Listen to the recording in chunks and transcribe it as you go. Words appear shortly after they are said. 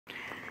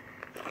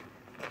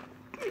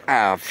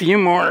a few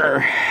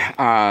more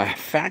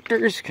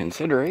factors,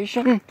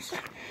 considerations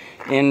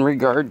in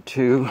regard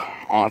to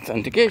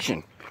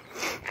authentication.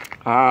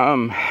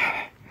 An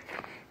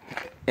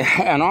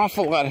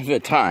awful lot of the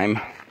time,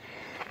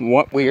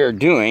 what we are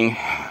doing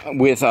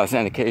with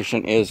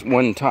authentication is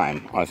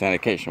one-time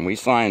authentication. We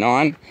sign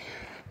on,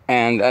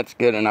 and that's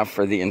good enough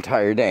for the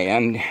entire day.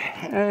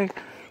 And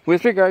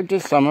with regard to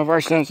some of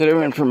our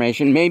sensitive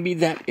information, maybe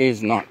that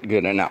is not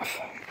good enough.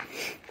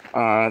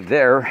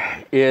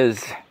 There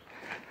is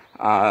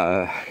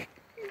the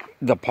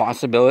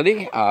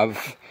possibility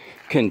of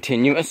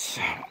continuous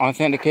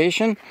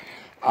authentication.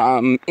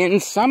 In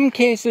some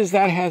cases,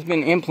 that has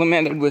been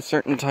implemented with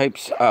certain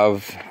types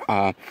of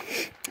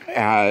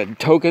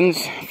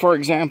tokens, for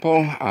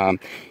example,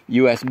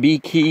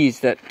 USB keys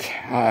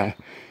that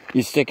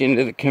you stick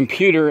into the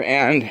computer,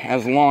 and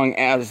as long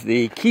as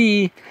the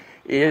key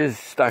is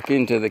stuck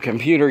into the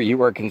computer,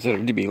 you are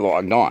considered to be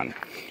logged on.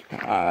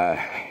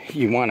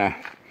 You want to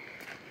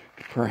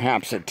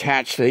perhaps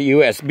attach the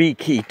USB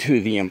key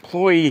to the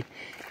employee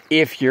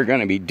if you're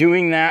going to be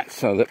doing that,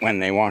 so that when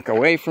they walk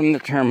away from the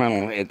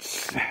terminal,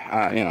 it's,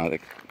 the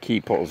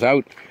key pulls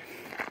out.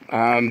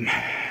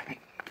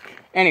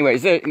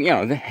 Anyways, there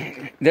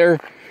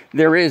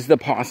is the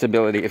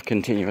possibility of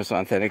continuous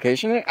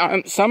authentication.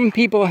 Some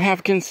people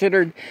have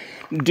considered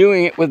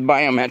doing it with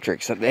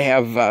biometrics, that they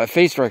have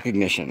face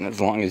recognition.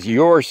 As long as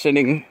you're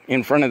sitting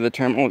in front of the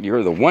terminal,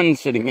 you're the one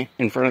sitting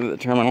in front of the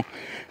terminal,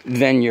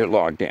 then you're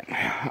logged in.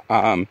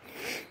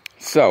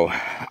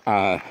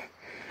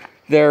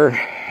 There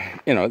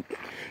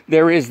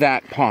is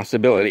that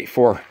possibility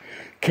for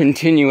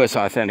continuous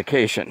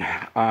authentication.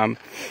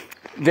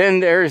 Then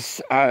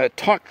there's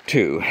talk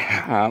to,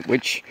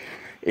 which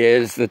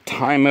is the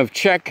time of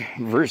check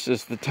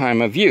versus the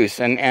time of use.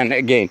 And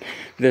again,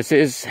 this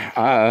is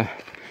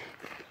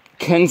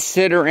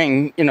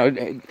considering,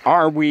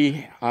 are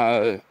we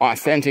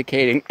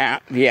authenticating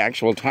at the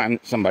actual time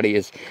that somebody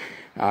is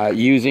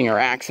using or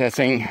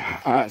accessing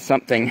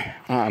something,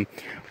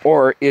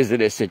 or is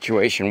it a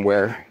situation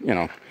where,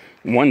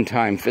 one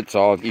time fits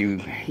all?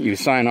 You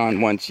sign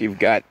on once, you've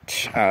got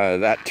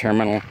that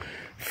terminal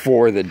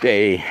for the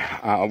day,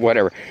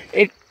 whatever.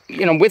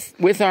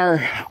 With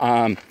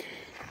our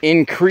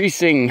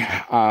increasing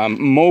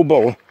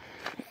mobile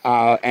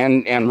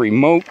and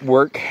remote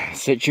work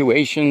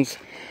situations,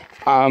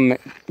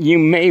 you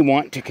may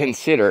want to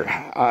consider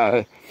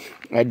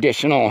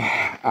additional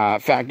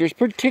factors,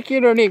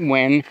 particularly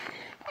when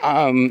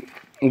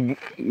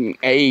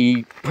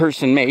a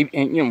person may,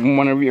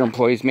 one of your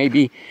employees may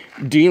be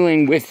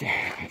dealing with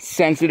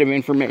sensitive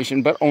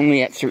information, but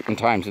only at certain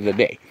times of the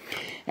day.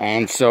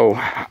 And so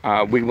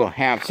we will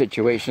have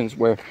situations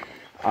where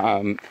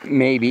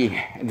maybe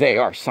they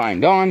are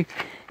signed on,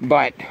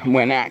 but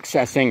when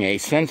accessing a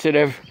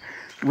sensitive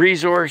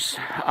resource,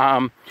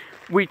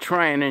 we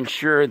try and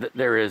ensure that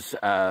there is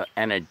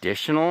an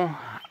additional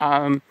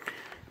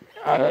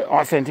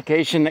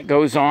authentication that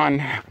goes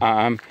on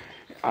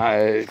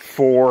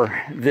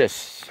for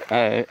this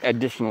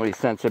additionally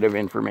sensitive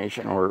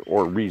information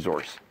or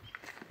resource.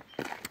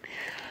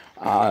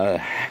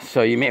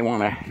 So you may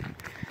want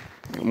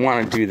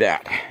to do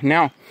that.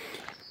 Now,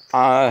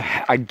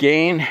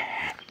 again,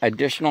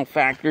 additional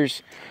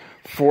factors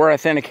for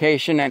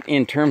authentication, and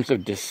in terms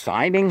of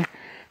deciding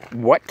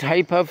what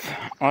type of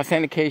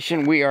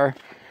authentication we are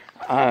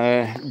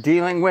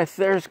dealing with,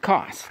 there's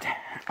cost.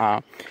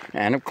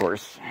 And of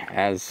course,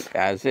 as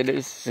it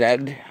is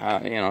said,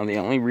 the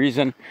only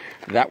reason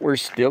that we're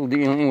still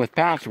dealing with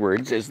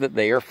passwords is that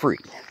they are free.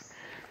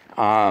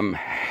 And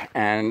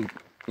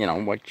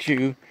what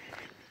you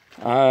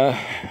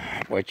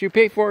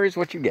pay for is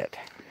what you get.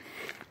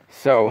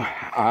 So,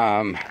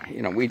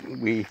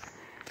 we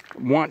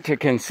want to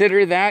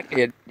consider that.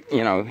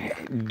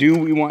 Do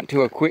we want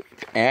to equip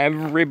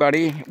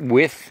everybody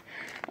with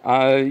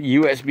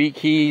USB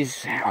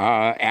keys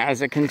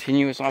as a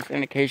continuous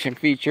authentication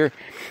feature,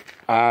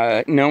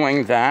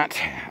 knowing that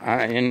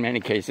in many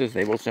cases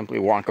they will simply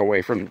walk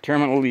away from the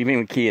terminal,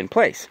 leaving the key in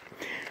place?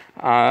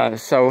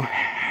 So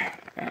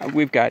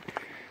we've got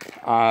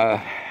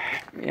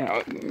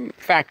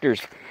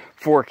factors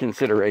for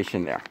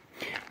consideration there.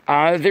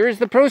 There is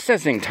the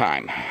processing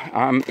time.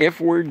 If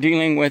we're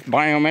dealing with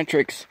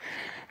biometrics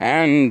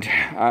and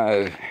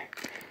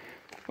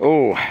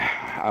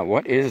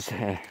what is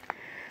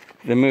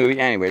the movie?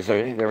 Anyways,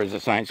 there was a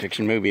science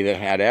fiction movie that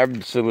had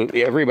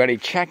absolutely everybody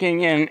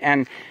checking in,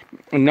 and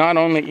not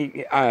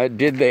only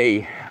did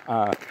they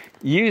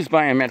use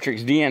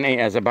biometrics, DNA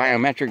as a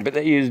biometric, but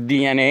they used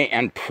DNA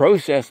and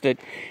processed it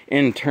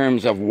in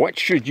terms of what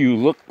should you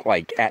look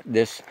like at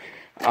this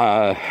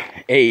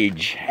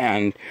age,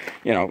 and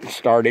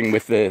starting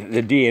with the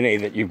DNA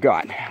that you've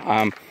got,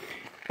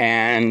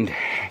 and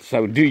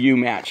so do you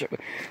match it?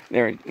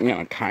 There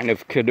kind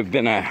of could have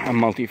been a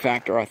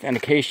multi-factor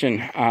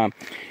authentication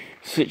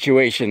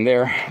situation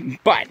there,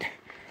 but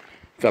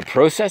the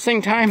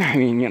processing time,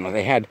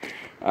 they had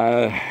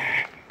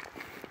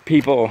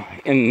people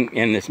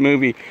in this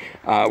movie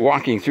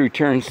walking through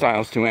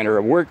turnstiles to enter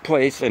a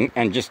workplace,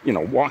 and just, you know,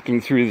 walking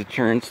through the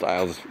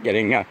turnstiles,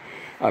 getting a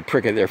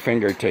prick of their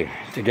finger to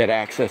get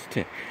access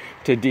to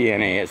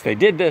DNA as they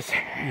did this,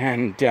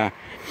 and you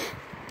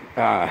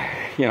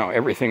know,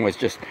 everything was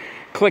just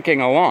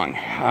clicking along.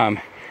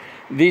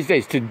 These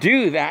days, to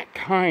do that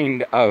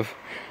kind of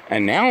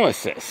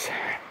analysis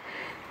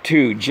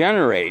to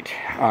generate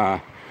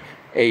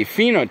a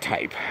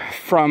phenotype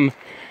from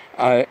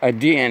a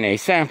DNA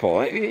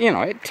sample, you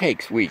know, it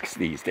takes weeks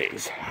these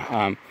days.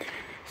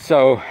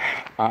 So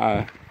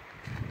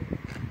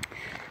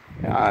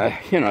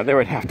you know, there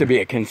would have to be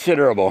a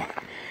considerable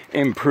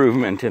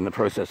improvement in the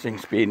processing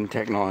speed and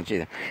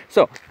technology.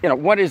 So, you know,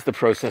 what is the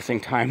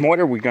processing time? What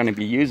are we going to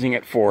be using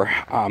it for?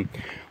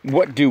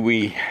 What do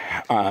we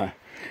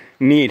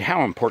need?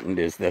 How important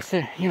is this?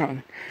 You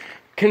know,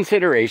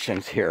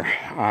 considerations here.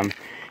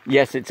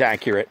 Yes, it's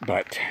accurate,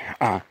 but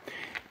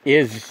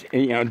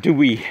you know, do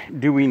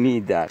we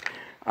need that?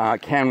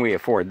 Can we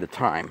afford the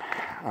time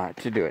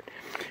to do it?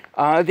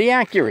 The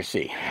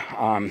accuracy,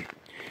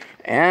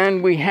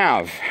 and we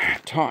have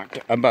talked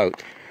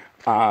about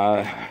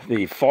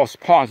the false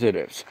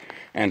positives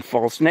and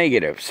false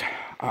negatives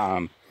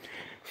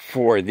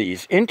for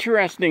these.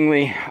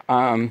 Interestingly,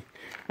 and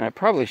I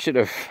probably should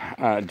have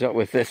dealt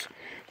with this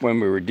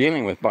when we were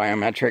dealing with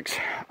biometrics.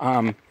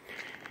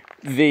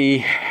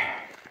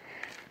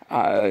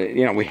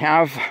 You know, we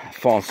have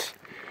false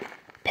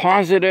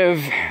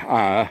positive,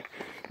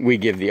 we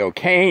give the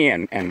okay,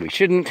 and we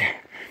shouldn't.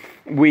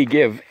 We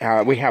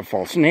have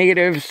false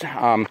negatives,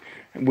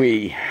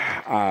 we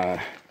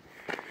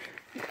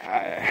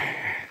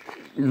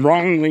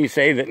wrongly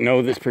say that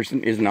no, this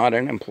person is not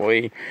an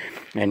employee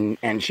and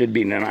should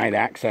be denied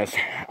access.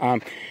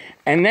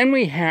 And then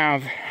we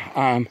have,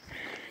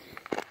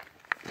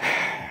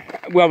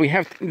 well, we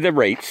have the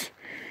rates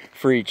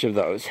for each of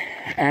those.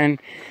 And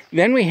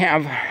then we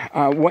have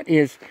what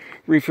is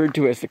referred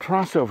to as the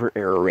crossover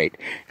error rate.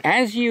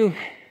 As you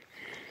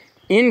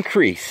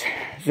increase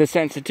the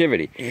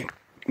sensitivity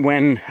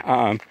when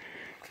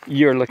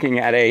you're looking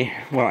at any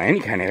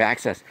kind of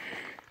access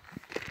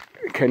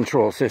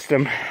control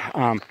system,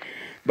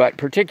 but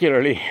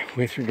particularly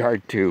with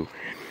regard to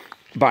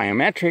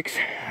biometrics,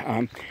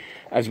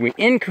 as we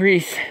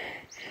increase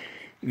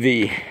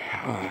the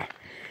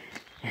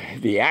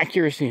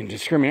accuracy and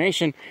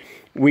discrimination,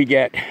 we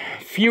get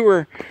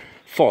fewer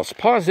false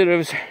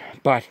positives,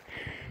 but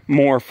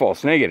more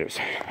false negatives.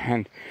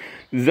 And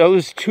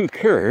those two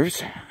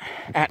curves,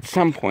 at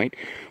some point,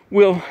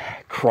 will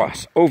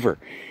cross over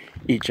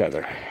each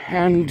other.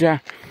 And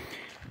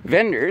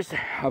vendors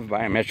of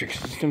biometric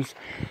systems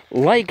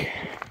like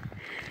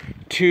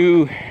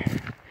to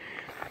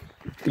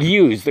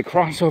use the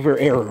crossover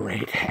error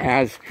rate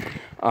as,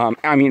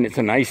 I mean, it's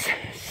a nice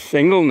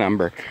single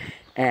number,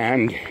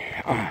 and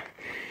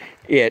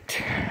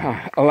it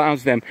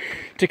allows them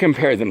to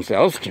compare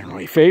themselves,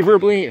 generally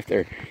favorably, if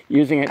they're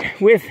using it,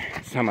 with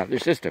some other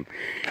system.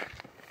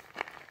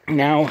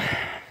 Now,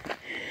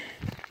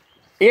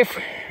 if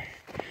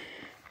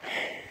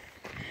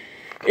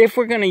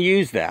we're going to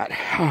use that,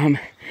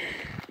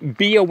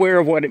 be aware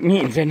of what it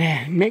means, and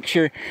make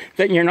sure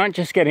that you're not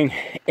just getting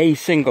a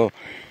single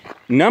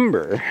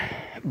number,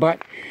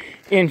 but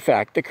in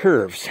fact the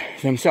curves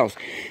themselves,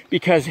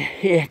 because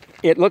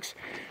it looks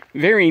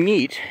very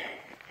neat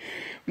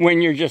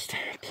when you're just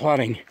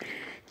plotting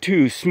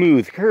two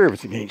smooth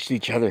curves against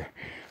each other,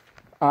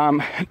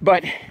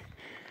 but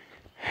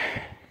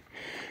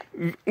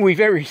we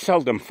very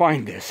seldom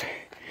find this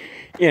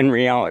in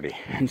reality.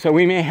 And so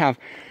we may have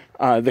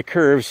the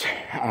curves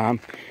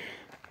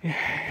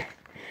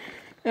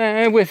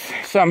with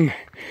some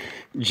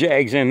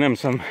jags in them,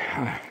 some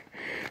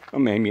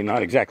well, maybe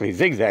not exactly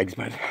zigzags,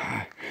 but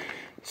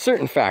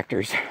certain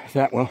factors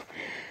that will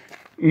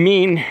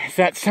mean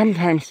that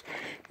sometimes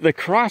the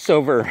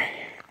crossover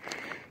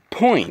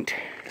point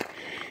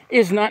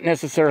is not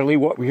necessarily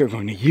what we are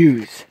going to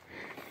use.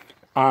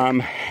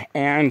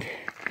 And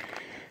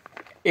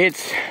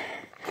it's,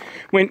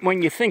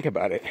 when you think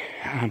about it,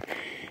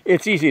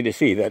 it's easy to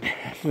see that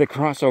the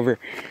crossover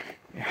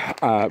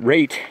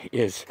rate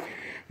is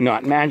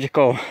not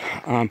magical.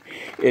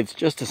 It's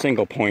just a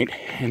single point,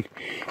 and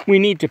we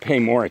need to pay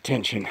more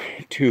attention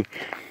to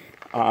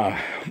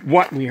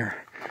what we are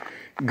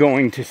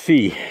going to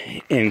see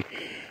in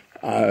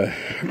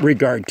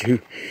regard to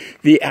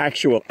the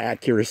actual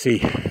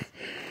accuracy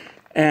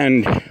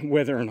and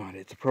whether or not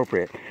it's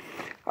appropriate.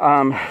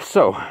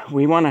 So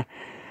we want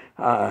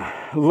to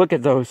look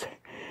at those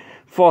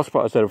false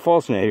positive,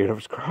 false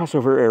negatives,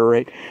 crossover error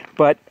rate,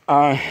 but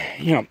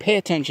you know, pay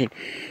attention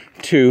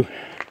to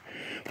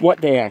what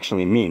they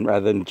actually mean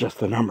rather than just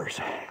the numbers.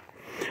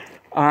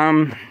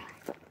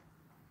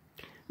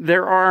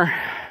 There are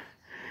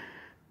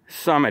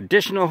some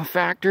additional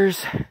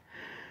factors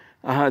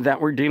that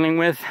we're dealing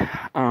with,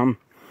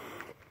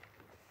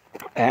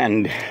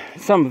 and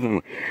some of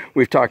them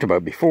we've talked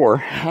about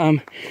before.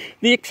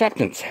 The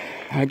acceptance,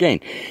 again,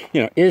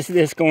 you know, is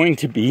this going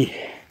to be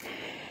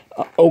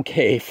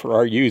okay for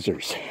our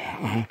users?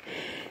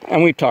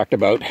 And we've talked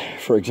about,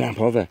 for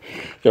example,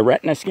 the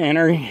retina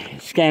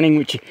scanning,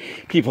 which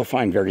people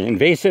find very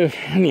invasive,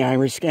 and the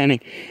iris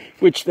scanning,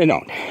 which they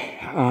don't.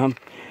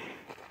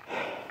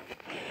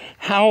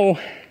 How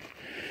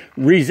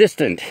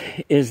resistant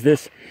is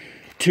this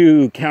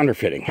to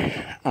counterfeiting?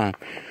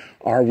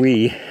 Are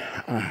we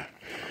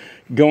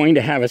going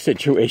to have a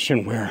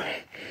situation where,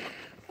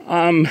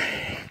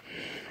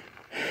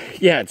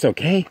 yeah, it's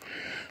okay.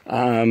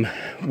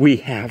 We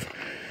have,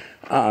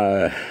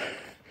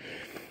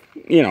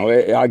 you know,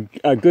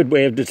 a good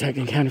way of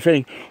detecting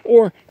counterfeiting?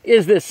 Or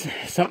is this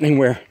something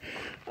where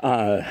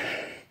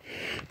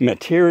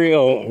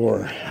material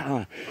or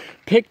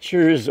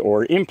pictures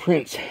or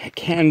imprints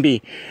can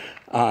be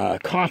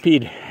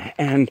copied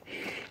and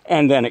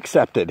then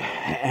accepted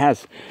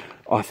as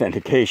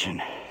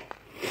authentication?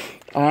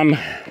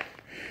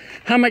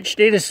 How much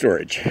data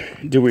storage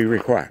do we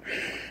require?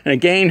 And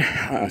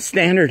again,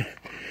 standard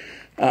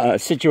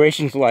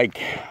situations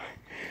like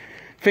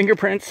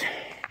fingerprints,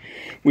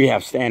 we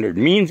have standard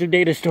means of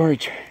data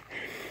storage,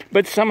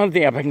 but some of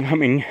the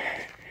up-and-coming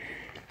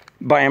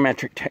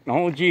biometric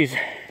technologies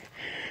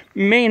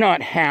may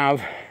not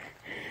have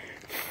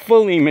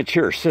fully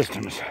mature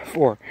systems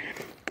for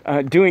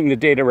doing the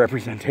data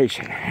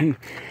representation,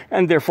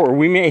 and therefore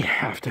we may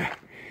have to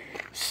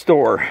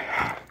store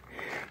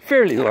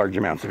fairly large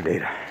amounts of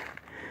data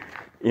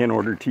in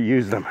order to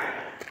use them.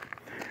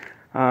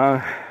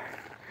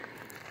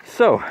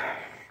 So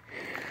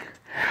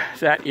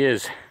that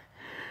is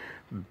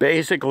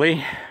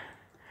basically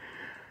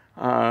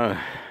a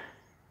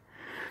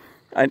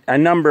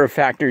number of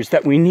factors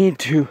that we need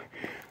to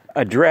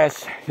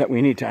address, that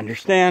we need to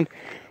understand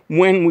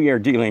when we are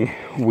dealing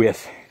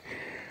with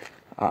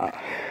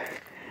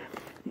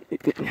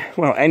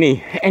well,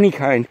 any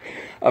kind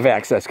of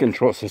access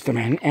control system,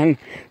 and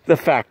the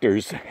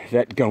factors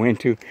that go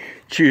into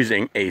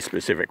choosing a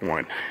specific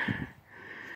one.